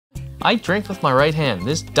I drink with my right hand.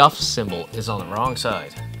 This Duff symbol is on the wrong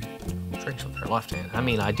side. Drinks with her left hand. I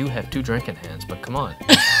mean, I do have two drinking hands, but come on. Look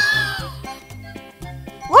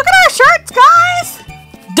at our shirts, guys!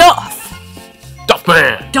 Duff! Duff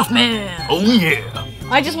Man! Duff Man! Oh yeah!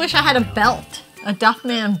 I just wish I had a belt. A Duff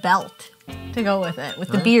Man belt to go with it. With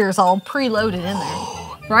the beers all preloaded in there.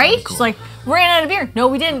 Right? Cool. It's like, ran out of beer. No,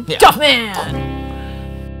 we didn't. Yeah. Duff Man!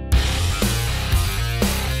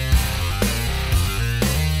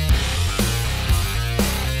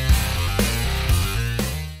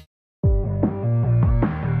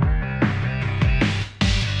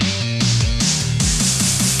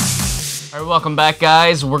 Alright, welcome back,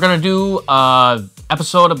 guys. We're gonna do an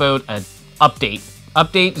episode about an update.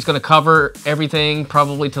 Update is gonna cover everything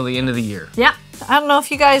probably till the end of the year. Yeah. I don't know if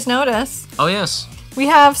you guys noticed. Oh, yes. We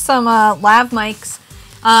have some lav mics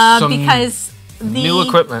because the new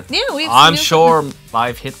equipment. Yeah, we have I'm sure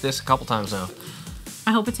I've hit this a couple times now.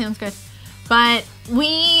 I hope it sounds good. But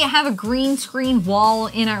we have a green screen wall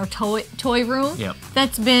in our toy room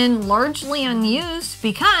that's been largely unused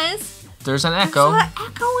because there's an echo. There's an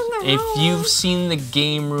echo in the room. If you've seen the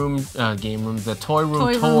the toy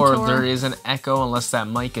room tour, there is an echo unless that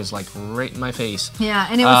mic is like right in my face. Yeah,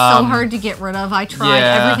 and it was so hard to get rid of. I tried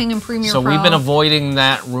everything in Premiere Pro. So we've been avoiding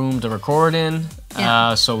that room to record in.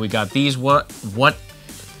 Yeah. So we got these. What's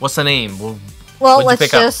the name? Well, let's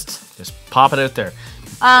just pop it out there.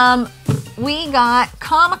 We got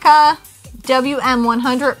Comica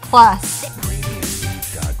WM100 Plus.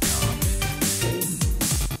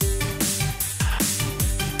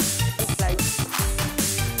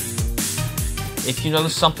 If you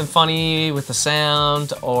notice something funny with the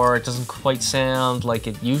sound, or it doesn't quite sound like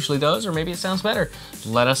it usually does, or maybe it sounds better,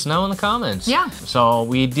 let us know in the comments. Yeah. So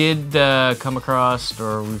we did come across,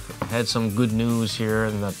 or we've had some good news here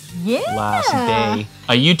in the last day.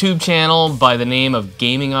 A YouTube channel by the name of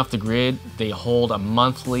Gaming Off the Grid. They hold a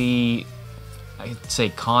monthly, I'd say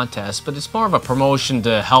contest, but it's more of a promotion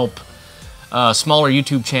to help smaller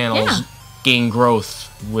YouTube channels gain growth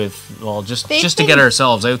with, well, just to get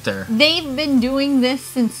ourselves out there. They've been doing this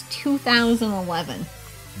since 2011.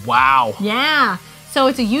 Wow. Yeah. So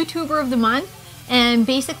it's a YouTuber of the month, and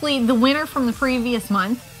basically the winner from the previous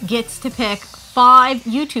month gets to pick 5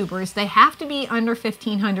 YouTubers. They have to be under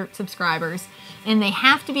 1,500 subscribers, and they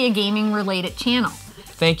have to be a gaming related channel.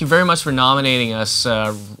 Thank you very much for nominating us,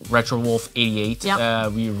 RetroWolf88.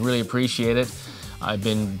 Yep. We really appreciate it. I've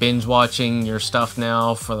been binge watching your stuff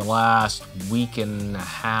now for the last week and a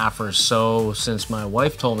half or so since my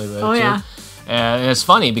wife told me about you. And it's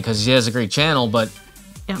funny because he has a great channel, but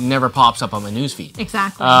it never pops up on my newsfeed.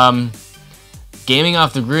 Exactly. Gaming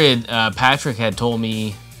Off the Grid, Patrick had told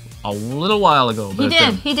me a little while ago about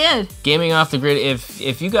He did. Gaming Off the Grid.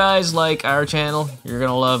 If you guys like our channel, you're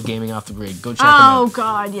gonna love Gaming Off the Grid. Go check them out. Oh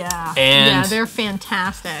God, yeah. And yeah, they're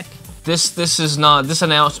fantastic. This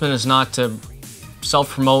announcement is not to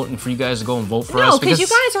self-promote and for you guys to go and vote for us. No, because you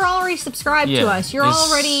guys are already subscribed to us. You're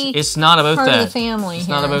already it's not about part that. of the family. It's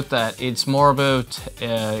not about that. It's more about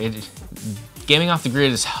Gaming Off the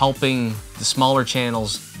Grid is helping the smaller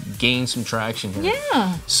channels gain some traction here.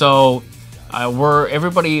 Yeah. So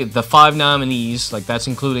everybody, the 5 nominees, like that's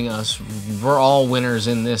including us, we're all winners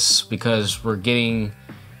in this because we're getting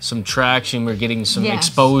some traction, we're getting some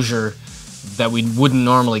exposure that we wouldn't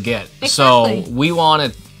normally get. Exactly. So we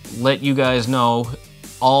want to let you guys know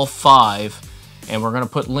all 5, and we're going to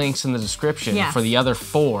put links in the description for the other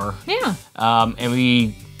 4. Yeah. And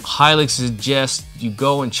we highly suggest you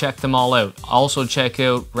go and check them all out. Also check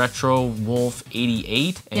out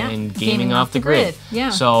RetroWolf88 and Gaming Off the Grid. Yeah.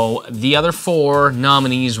 So the other 4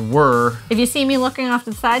 nominees were... If you see me looking off to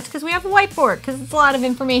the sides, because we have a whiteboard, because it's a lot of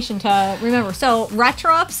information to remember. So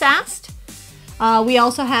Retro Obsessed. We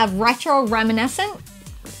also have Retro Reminiscent.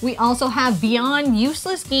 We also have Beyond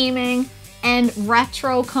Useless Gaming and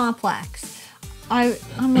Retro Complex. I'm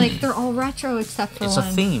like, they're all retro except for one. It's a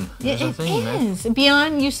theme. It is.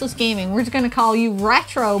 Beyond Useless Gaming. We're just going to call you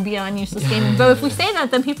Retro Beyond Useless Gaming. But if we say that,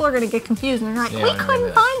 then people are going to get confused. And they're like, we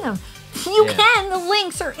couldn't find them. You can. The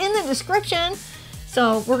links are in the description.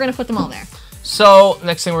 So we're going to put them all there. So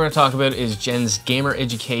next thing we're going to talk about is Jen's gamer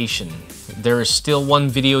education. There is still one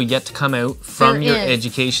video yet to come out from your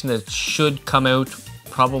education that should come out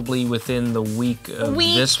probably within the week of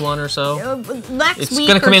this one or so. It's going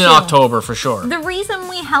to come in October for sure. The reason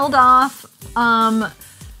we held off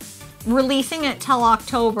releasing it till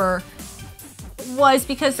October was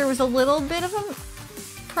because there was a little bit of a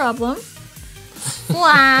problem.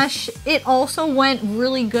 Slash, it also went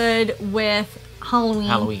really good with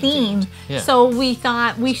Halloween theme. Yeah. So we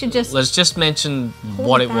thought we should just... Let's just mention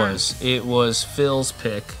what it was. It was Phil's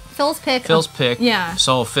pick. Phil's pick. Phil's pick. Yeah.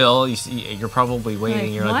 So Phil, you're probably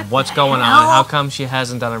waiting. You're like, what's the going hell? on? How come she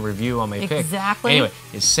hasn't done a review on my pick? Exactly. Anyway,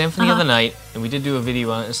 it's Symphony of the Night, and we did do a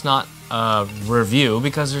video on it. It's not a review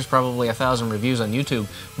because there's probably 1,000 reviews on YouTube,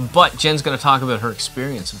 but Jen's going to talk about her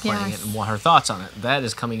experience of playing it and what her thoughts on it. That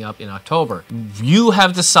is coming up in October. You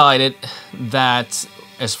have decided that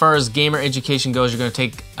as far as gamer education goes, you're going to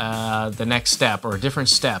take the next step or a different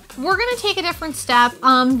step. We're going to take a different step.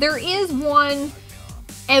 There is one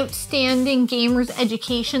outstanding gamers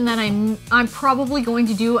education that I'm probably going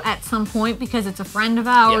to do at some point because it's a friend of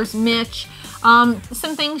ours, Mitch. Some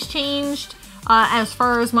things changed as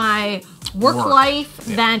far as my work life.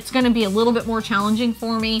 That's going to be a little bit more challenging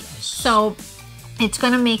for me. So it's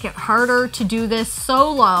going to make it harder to do this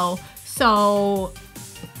solo. So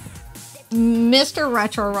Mr.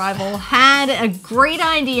 Retro Rival had a great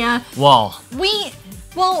idea. Well,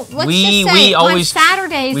 let's just say on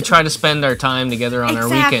Saturdays we try to spend our time together on our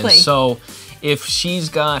weekends. So if she's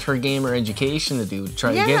got her gamer education to do,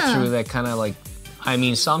 try to get through that kind of like, I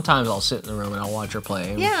mean, sometimes I'll sit in the room and I'll watch her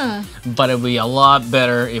play. Yeah. But it'd be a lot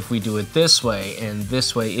better if we do it this way. And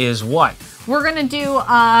this way is what? We're going to do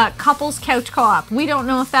couples couch co-op. We don't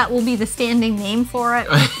know if that will be the standing name for it.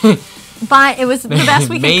 But it was the best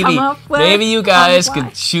we could come up with. Maybe you guys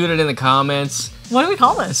could shoot it in the comments. What do we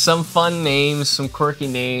call this? Some fun names, some quirky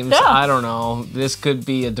names. Yeah. I don't know. This could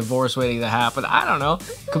be a divorce waiting to happen. I don't know.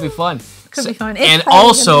 Could be fun. Could be fun. And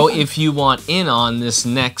also, if you want in on this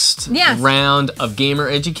next round of gamer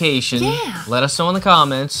education, let us know in the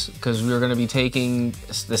comments, because we're going to be taking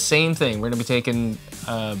the same thing. We're going to be taking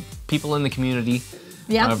people in the community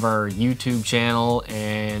of our YouTube channel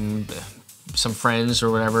and some friends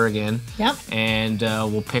or whatever again. And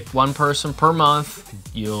we'll pick one person per month.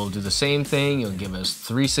 You'll do the same thing. You'll give us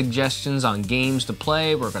 3 suggestions on games to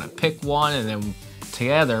play. We're going to pick one, and then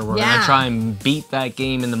together we're going to try and beat that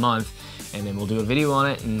game in the month. And then we'll do a video on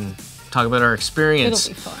it and talk about our experience.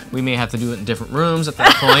 It'll be fun. We may have to do it in different rooms at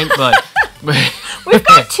that point, but we've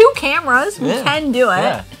got 2 cameras. We can do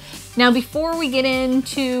it. Now, before we get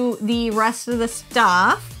into the rest of the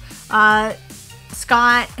stuff,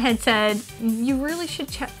 Scott had said, you really should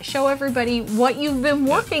show everybody what you've been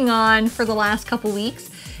working on for the last couple weeks.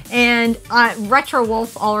 And Retro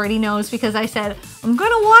Wolf already knows, because I said, I'm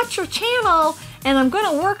going to watch your channel and I'm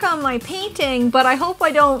going to work on my painting, but I hope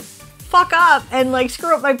I don't fuck up and like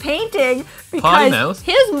screw up my painting, because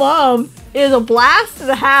his mom is a blast and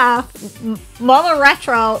a half. Mama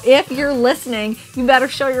Retro, if you're listening, you better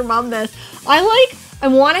show your mom this. I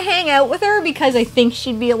want to hang out with her because I think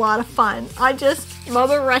she'd be a lot of fun.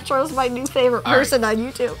 Mother Retro is my new favorite person on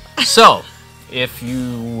YouTube. So, if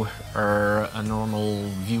you are a normal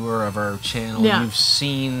viewer of our channel, you've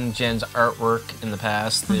seen Jen's artwork in the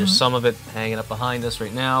past. There's some of it hanging up behind us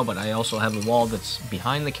right now, but I also have a wall that's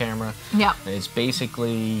behind the camera. Yeah. It's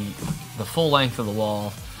basically the full length of the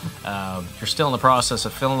wall. You're still in the process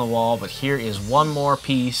of filling the wall, but here is one more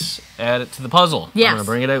piece added to the puzzle. Yes. I'm going to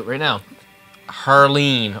bring it out right now.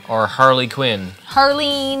 Harleen, or Harley Quinn.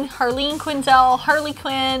 Harleen Quinzel, Harley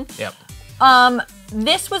Quinn. Yep.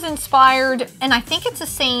 This was inspired, and I think it's the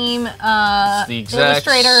same it's the exact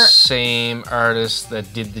illustrator, same artist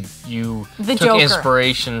that did the took Joker,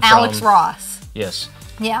 inspiration from Alex Ross. Yes.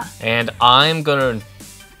 Yeah. And I'm gonna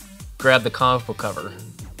grab the comic book cover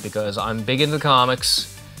because I'm big into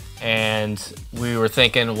comics, and we were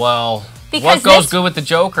thinking, well, what goes good with the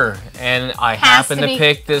Joker? And I happened to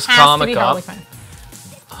pick this comic up.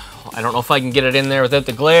 I don't know if I can get it in there without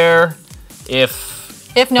the glare.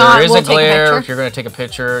 If not, there is we'll a glare, take a picture. You're going to take a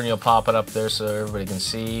picture and you'll pop it up there so everybody can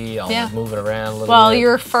see. I'll move it around a little bit. Well,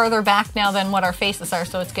 you're further back now than what our faces are,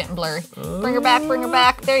 so it's getting blurry. Bring her back, bring her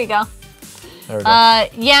back. There you go. There we go.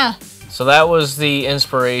 Yeah. So that was the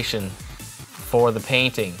inspiration for the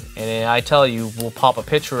painting. And I tell you, we'll pop a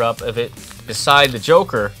picture up of it beside the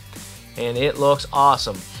Joker, and it looks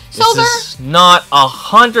awesome. So this is not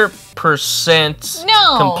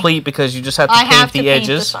 100% complete because you just have to paint the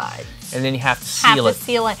edges. And then you have to seal it.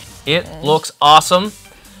 It looks awesome,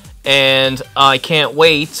 and I can't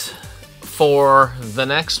wait for the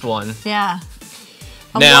next one. Yeah.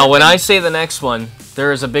 Now, when I say the next one,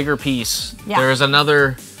 there is a bigger piece. Yeah. There is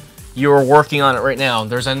another. You're working on it right now.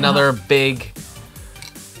 There's another big,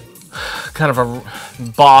 kind of a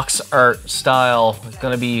box art style. It's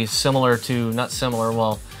going to be similar to, not similar,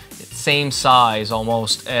 well, same size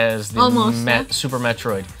almost as the Super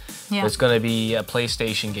Metroid. Yeah. It's going to be a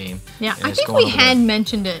PlayStation game. Yeah, I think we had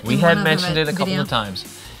mentioned it. We had mentioned it a couple of times.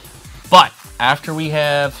 But after we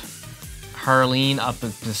have Harleen up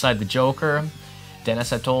beside the Joker,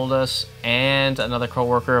 Dennis had told us, and another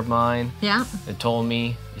co-worker of mine had told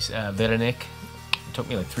me, Veronique, took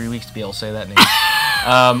me like 3 weeks to be able to say that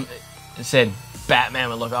name. It said Batman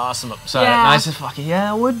would look awesome upside. And I said, "Fuck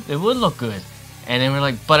yeah, it would look good." And then we're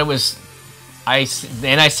like, "But it was." I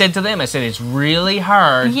said to them, I said, "It's really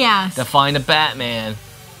hard to find a Batman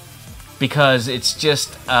because it's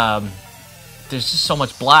just there's just so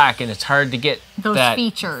much black, and it's hard to get those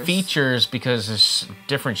features because there's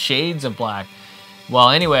different shades of black." Well,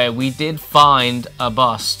 anyway, we did find a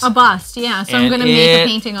bust. A bust, yeah. So I'm going to make a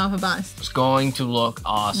painting of a bust. It's going to look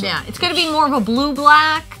awesome. Yeah, it's going to be more of a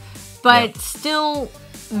blue-black, but still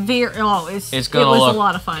very... Oh, it was a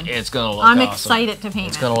lot of fun. It's going to look awesome. I'm excited to paint it.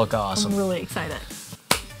 It's going to look awesome. I'm really excited.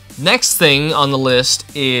 Next thing on the list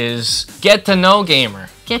is Get to Know Gamer.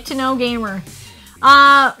 Get to Know Gamer.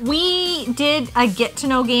 We did a Get to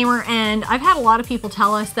Know Gamer, and I've had a lot of people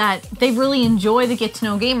tell us that they really enjoy the Get to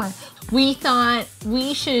Know Gamer. We thought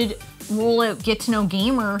we should roll out Get to Know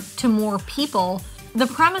Gamer to more people. The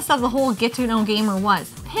premise of the whole Get to Know Gamer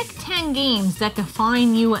was pick 10 games that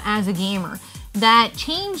define you as a gamer, that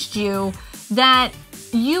changed you, that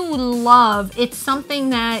you love. It's something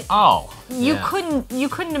that you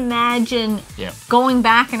couldn't imagine going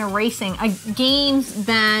back and erasing. Games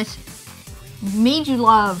that made you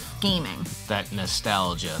love gaming. That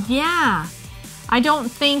nostalgia. Yeah. I don't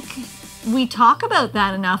think we talk about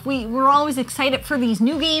that enough. We're always excited for these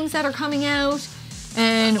new games that are coming out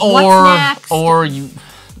and what's next. Or you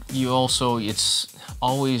also, it's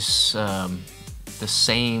always the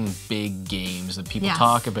same big games that people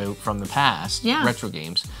talk about from the past, retro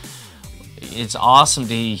games. It's awesome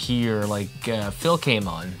to hear, like, Phil came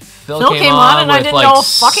on. Phil came on and I didn't know a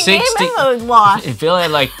fucking game I lost. Phil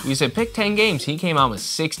had, like, we said pick 10 games. He came on with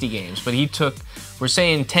 60 games, but he took, we're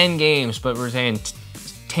saying 10 games, but we're saying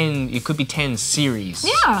 10, it could be 10 series.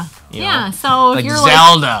 Yeah, so if like you're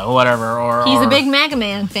Zelda like, or whatever. Or he's a big Mega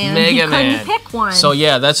Man fan. He couldn't pick one. So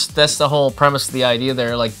yeah, that's the whole premise of the idea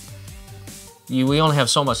there. Like, we only have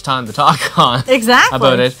so much time to talk on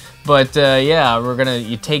about it. But yeah,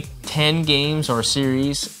 you take 10 games or a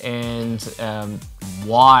series and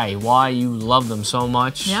why you love them so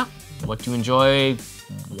much. Yep. What you enjoy.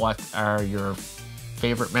 What are your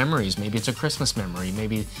favorite memories? Maybe it's a Christmas memory.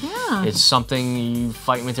 Maybe it's something you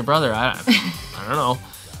fighting with your brother. I don't know.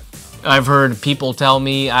 I've heard people tell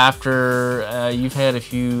me after you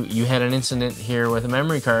had an incident here with a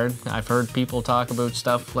memory card. I've heard people talk about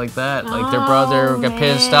stuff like that, like their brother got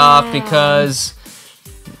pissed off because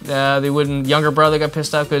younger brother got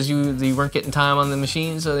pissed off because you weren't getting time on the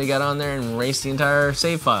machine, so they got on there and erased the entire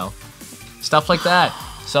save file. Stuff like that.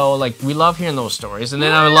 So, like, we love hearing those stories, and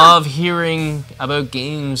then I love hearing about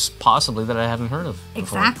games possibly that I haven't heard of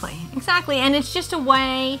before. Exactly, and it's just a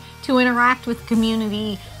way to interact with the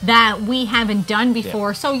community that we haven't done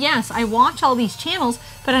before. So yes, I watch all these channels,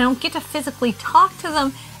 but I don't get to physically talk to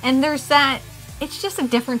them, and there's that, it's just a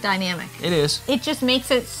different dynamic. It is. It just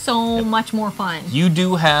makes it so much more fun. You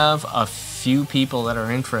do have a few people that are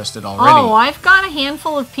interested already. Oh, I've got a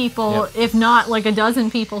handful of people, if not like a dozen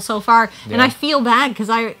people so far, and I feel bad because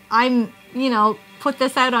I'm put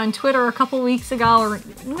this out on Twitter a couple weeks ago, or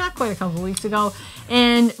not quite a couple weeks ago,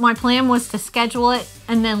 and my plan was to schedule it,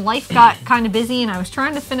 and then life got kind of busy, and I was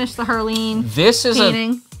trying to finish the Harleen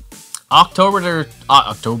painting. October.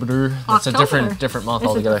 That's a different month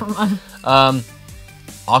altogether.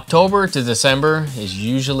 October to December is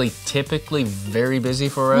usually typically very busy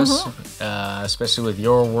for us, especially with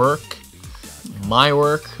your work, my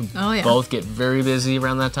work. Both get very busy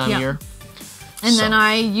around that time of year. And then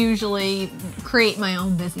I usually create my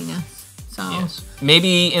own busyness. So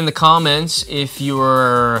maybe in the comments if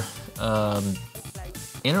you're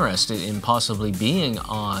interested in possibly being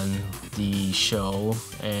on the show,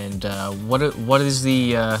 and what is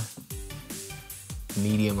the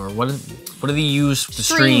medium, or what do they use to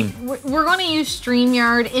stream? We're going to use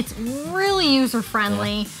StreamYard. It's really user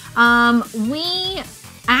friendly. We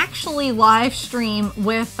actually live stream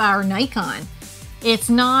with our Nikon. It's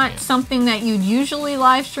not something that you'd usually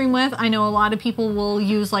live stream with. I know a lot of people will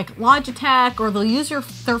use like Logitech, or they'll use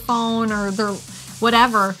their phone or their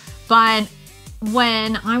whatever. But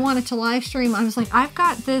when I wanted to live stream, I was like, I've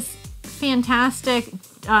got this fantastic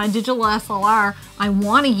digital SLR. I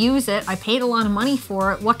want to use it. I paid a lot of money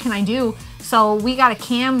for it. What can I do? So we got a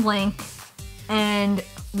cam link and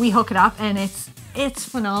we hook it up, and it's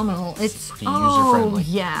phenomenal. It's pretty user friendly.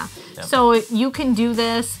 Yeah. So you can do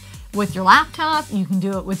this with your laptop, you can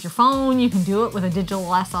do it with your phone, you can do it with a digital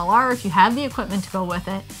SLR if you have the equipment to go with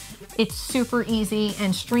it. It's super easy,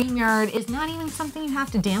 and StreamYard is not even something you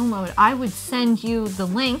have to download. I would send you the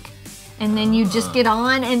link, and then you just get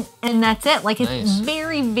on, and that's it. Like, it's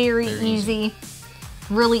very, very easy.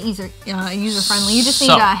 Really easy, user-friendly. You just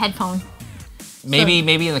need a headphone. maybe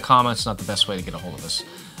in the comments not the best way to get a hold of us.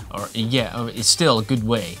 Or yeah, it's still a good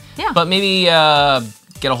way. Yeah. But maybe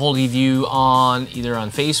get a hold of you on either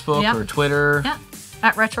on Facebook or Twitter. Yeah.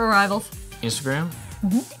 At Retro Rivals. Instagram.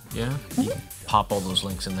 Yeah. You pop all those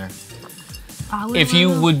links in there. If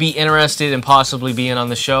you would be interested in possibly being on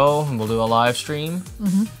the show, we'll do a live stream.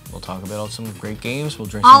 We'll talk about some great games. We'll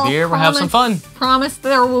drink some beer. We'll have some fun. Promise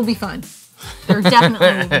there will be fun. There definitely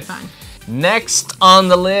will be fun. Next on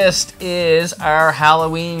the list is our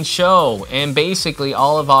Halloween show. And basically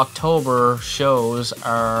all of October shows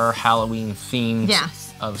are Halloween themed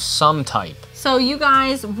of some type. So you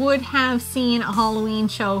guys would have seen a Halloween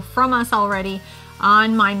show from us already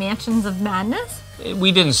on my Mansions of Madness.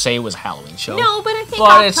 We didn't say it was a Halloween show. No, but I think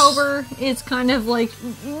October is kind of like,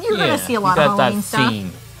 you're going to see a lot of Halloween stuff.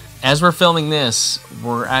 Theme. As we're filming this,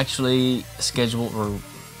 we're actually scheduled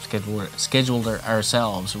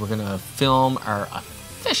ourselves. We're going to film our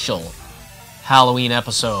official Halloween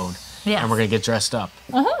episode. And we're going to get dressed up.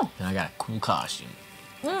 And I got a cool costume.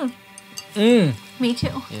 Me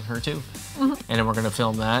too. And her too. And then we're going to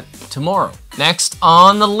film that tomorrow. Next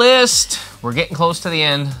on the list, we're getting close to the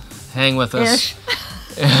end. Hang with us.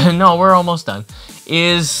 No, we're almost done.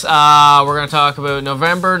 We're going to talk about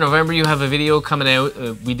November. November, you have a video coming out.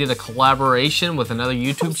 We did a collaboration with another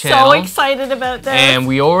YouTube channel. So excited about this. And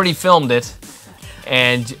we already filmed it.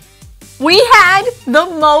 And we had the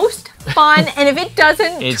most fun. And if it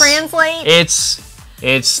doesn't translate,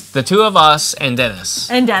 it's the two of us and Dennis.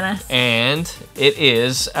 And it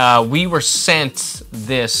is, we were sent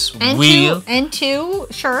this and wheel. And two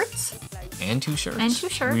shirts. And two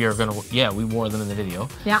shirts. We are gonna, we wore them in the video.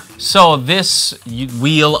 Yeah. So this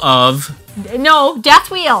wheel of... No, Death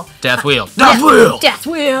Wheel. Death Wheel. Death Wheel! Death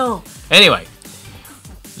Wheel! Anyway,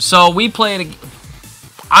 so we played...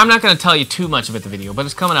 I'm not going to tell you too much about the video, but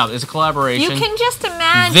it's coming out. It's a collaboration. You can just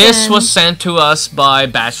imagine. This was sent to us by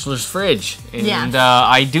Bachelor's Fridge. And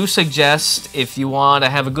I do suggest, if you want to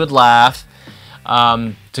have a good laugh,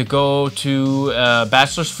 to go to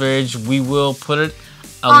Bachelor's Fridge. We will put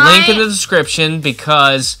a link in the description,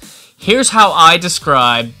 because here's how I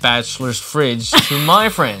describe Bachelor's Fridge to my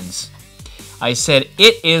friends. I said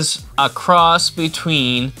it is a cross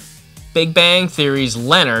between Big Bang Theory's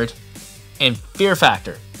Leonard and Fear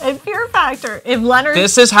Factor. If Leonard...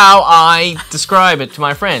 This is how I describe it to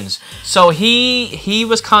my friends. So he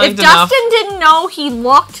was kind enough... If Dustin didn't know he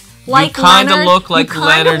looked like Leonard... You kind of look like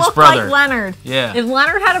Leonard's brother. Like Leonard. Yeah. If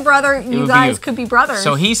Leonard had a brother, you guys could be brothers.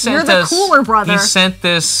 So he sent You're the cooler brother. He sent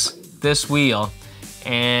this wheel,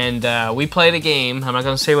 and we played a game. I'm not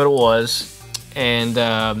going to say what it was. And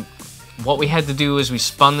what we had to do is we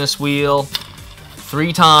spun this wheel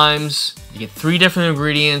 3 times. You get 3 different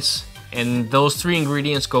ingredients. And those 3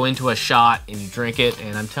 ingredients go into a shot, and you drink it.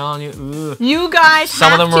 And I'm telling you, you guys,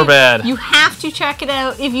 some of them were bad. You have to check it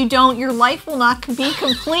out. If you don't, your life will not be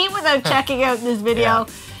complete without checking out this video.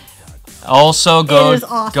 Also,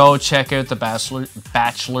 go check out the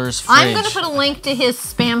Bachelor's Fridge. I'm gonna put a link to his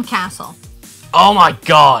spam castle. Oh my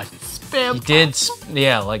God! Spam. He did,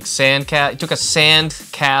 like he took a sand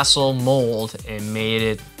castle mold and made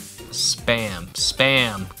it spam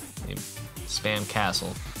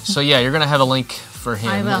castle. So yeah, you're gonna have a link for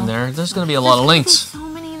him in there. There's gonna be a lot of links. So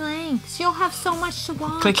many links. You'll have so much to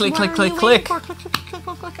watch. Click, click, click, click, click.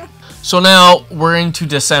 So now we're into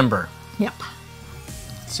December. Yep.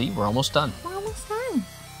 See, we're almost done. We're almost done.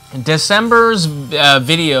 December's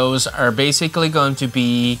videos are basically going to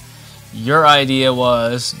be, your idea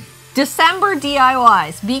was... December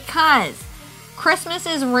DIYs, because Christmas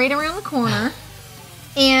is right around the corner,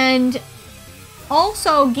 and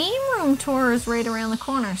also Game Room Tour is right around the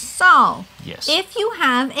corner. So, if you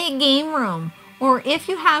have a game room, or if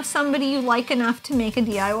you have somebody you like enough to make a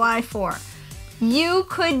DIY for, you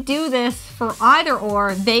could do this for either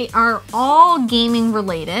or. They are all gaming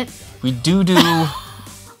related. We do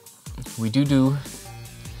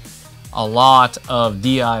a lot of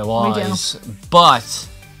DIYs, but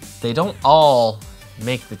they don't all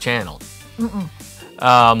make the channel.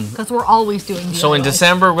 Because we're always doing DIYs. So in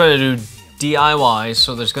December, we're going to do DIYs.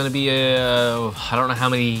 So there's going to be I don't know how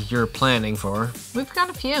many you're planning for. We've got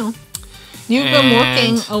a few. You've been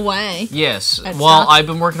working away. Yes. Well, I've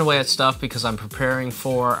been working away at stuff because I'm preparing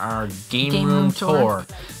for our game room tour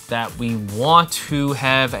that we want to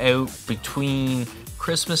have out between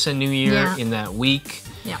Christmas and New Year in that week.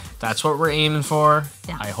 Yeah. That's what we're aiming for.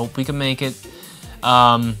 Yeah. I hope we can make it.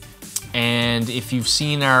 And if you've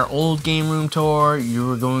seen our old game room tour,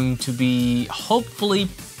 you're going to be hopefully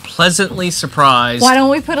pleasantly surprised. Why don't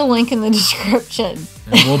we put a link in the description?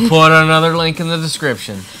 And we'll put another link in the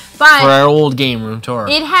description. But for our old game room tour.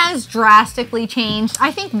 It has drastically changed.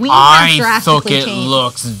 I think we have drastically changed. I think it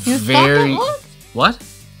looks very... What?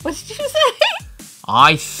 What did you say?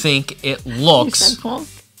 I think it looks... You said clunk.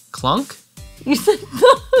 Clunk? You said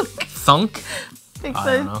thunk. Thunk?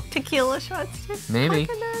 I don't know. Tequila shots. Maybe.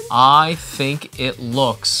 I think it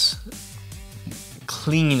looks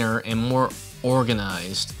cleaner and more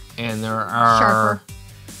organized. And there are... Sharper.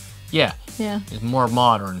 Yeah. Yeah. It's more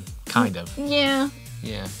modern, kind of. Yeah.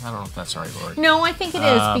 Yeah, I don't know if that's the right word. No, I think it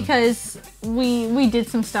is because we did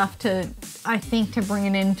some stuff to, I think, to bring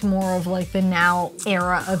it into more of like the now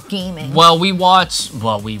era of gaming. Well, I watched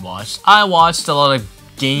a lot of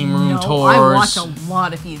game room tours. I watch a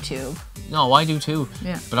lot of YouTube. No, I do too.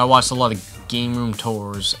 Yeah. But I watched a lot of game room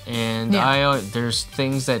tours, and there's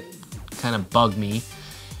things that kind of bug me,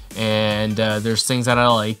 and there's things that I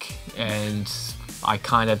like, and I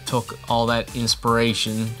kind of took all that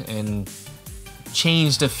inspiration and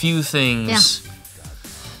changed a few things. Yeah.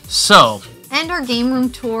 So. And our game room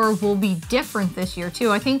tour will be different this year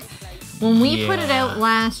too. I think when we put it out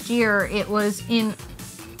last year, it was in,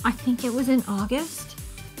 I think it was in August.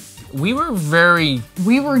 We were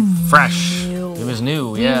fresh. New. It was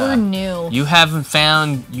new, yeah. We were new. You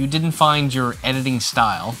didn't find your editing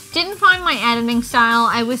style. Didn't find my editing style.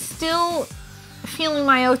 I was still feeling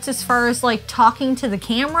my oats as far as like talking to the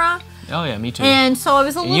camera. Oh yeah, me too. And so I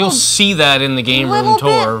was a little... You'll see that in the game room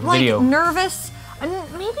tour video. Like nervous.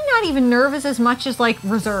 Maybe not even nervous as much as like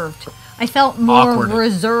reserved. I felt more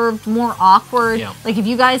reserved, more awkward. Yeah. Like if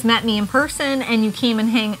you guys met me in person and you came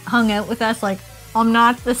and hung out with us, like I'm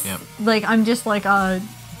not this, like I'm just like a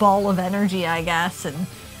ball of energy, I guess. And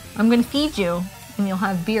I'm going to feed you and you'll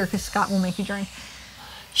have beer because Scott will make you drink.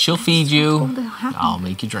 She'll feed you. I'll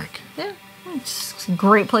make you drink. Yeah. It's a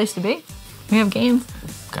great place to be. We have games.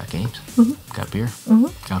 Got games. Got beer.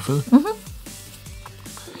 Got food.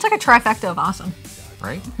 It's like a trifecta of awesome.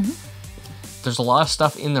 Right? There's a lot of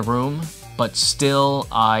stuff in the room, but still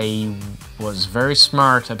I was very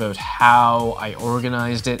smart about how I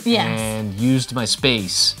organized it and used my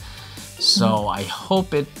space. So I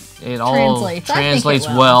hope it all translates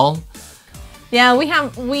well. Yeah,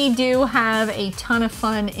 we do have a ton of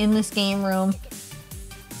fun in this game room.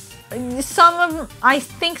 I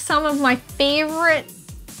think some of my favorite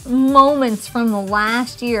moments from the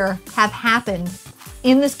last year have happened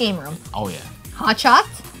in this game room. Oh yeah. Hot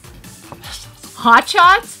shots. Hot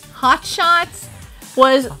shots. Hot shots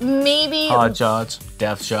was maybe... Hot shots.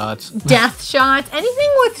 Death shots. Death shots. Anything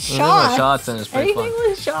with shots. Then it's pretty fun. Anything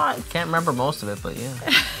with shots. Can't remember most of it, but yeah.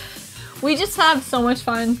 We just have so much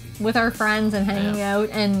fun with our friends and hanging out,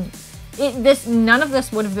 and none of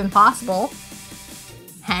this would have been possible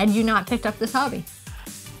had you not picked up this hobby.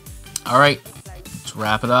 All right, let's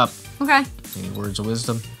wrap it up. Okay. Any words of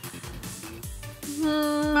wisdom?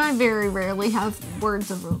 I very rarely have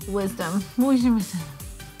words of wisdom. All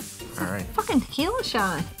right. Fucking tequila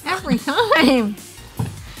shot every time.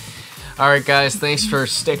 All right, guys. Thanks for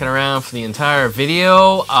sticking around for the entire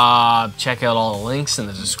video. Check out all the links in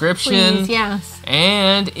the description. Please, yes.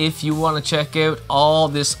 And if you want to check out all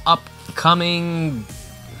this upcoming,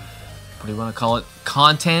 what do you want to call it,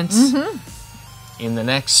 content in the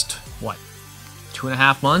next,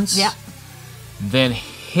 2.5 months? Yep. Then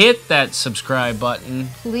hit that subscribe button.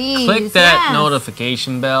 Please. Click that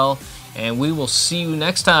notification bell, and we will see you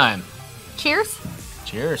next time. Cheers.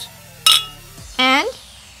 Cheers. And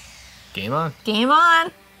game on. Game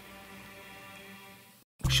on.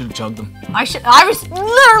 Should have chugged them. I was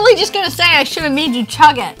literally just gonna say I should have made you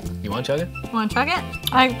chug it. You want to chug it? Want to chug it?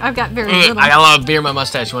 I've got very little. I got a lot of beer in my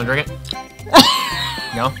mustache. You want to drink it?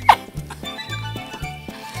 No?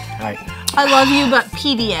 All right. I love you, but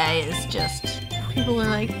PDA is just... People are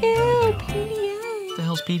like, ew, PDA. What the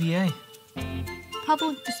hell's PDA?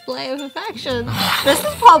 Public display of affection. This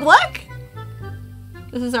is public.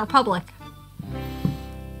 This is our public.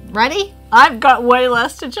 Ready? I've got way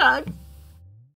less to chug.